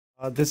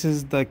This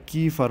is the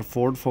key for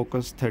Ford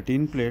Focus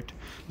 13 plate.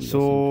 Yes,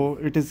 So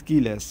it is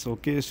keyless.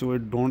 Okay, so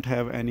it don't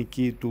have any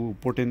key to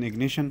put in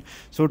ignition.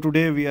 So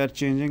today we are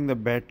changing the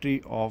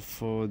battery of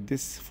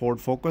this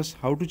Ford Focus.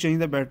 How to change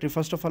the battery?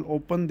 First of all,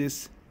 open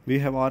this. We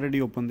have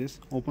already opened this.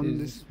 Open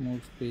There's this a small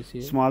space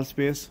here. small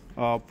space.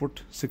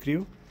 Put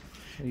screw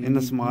So in the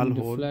you small need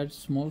hole. a flat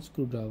small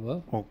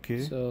screwdriver.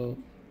 Okay. So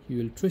you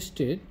will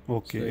twist it.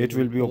 Okay. So it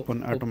will be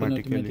open open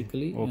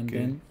automatically. and Okay.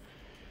 then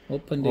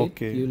open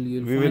Okay. it.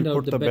 You'll We find will out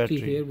put the the battery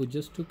battery. here. We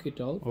just took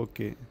it out.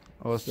 Okay.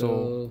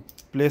 So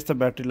place the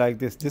battery like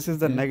this. This is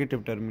the Yeah.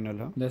 negative terminal,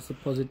 huh? That's the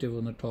positive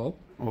on the top.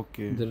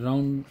 Okay. The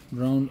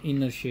round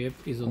inner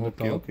shape is on the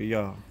Okay. top. Okay.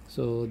 Yeah.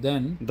 So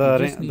then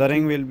The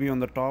ring will be on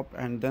the top,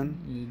 and then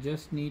you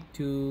just need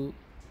to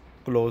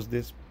close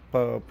this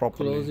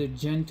properly. close it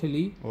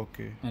gently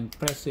Okay. and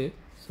press it,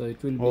 so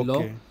it will be Okay.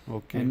 locked.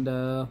 Okay. And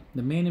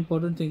the main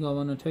important thing I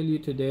want to tell you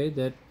today,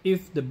 that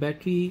if the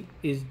battery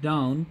is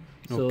down,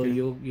 so Okay.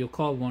 your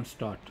car won't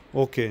start.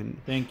 Okay.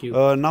 Thank you.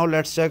 Now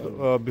let's check.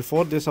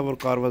 Before this, our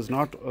car was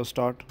not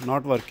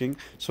not working.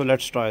 So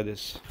let's try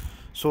this.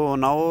 So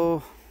now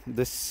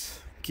this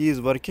key is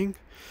working.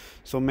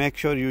 So make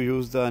sure you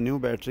use the new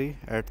battery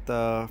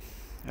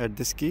at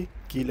this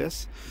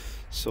keyless.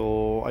 So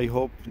I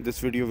hope this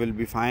video will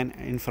be fine,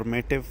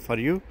 informative for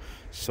you.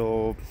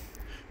 So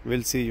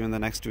we'll see you in the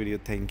next video.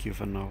 Thank you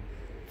for now.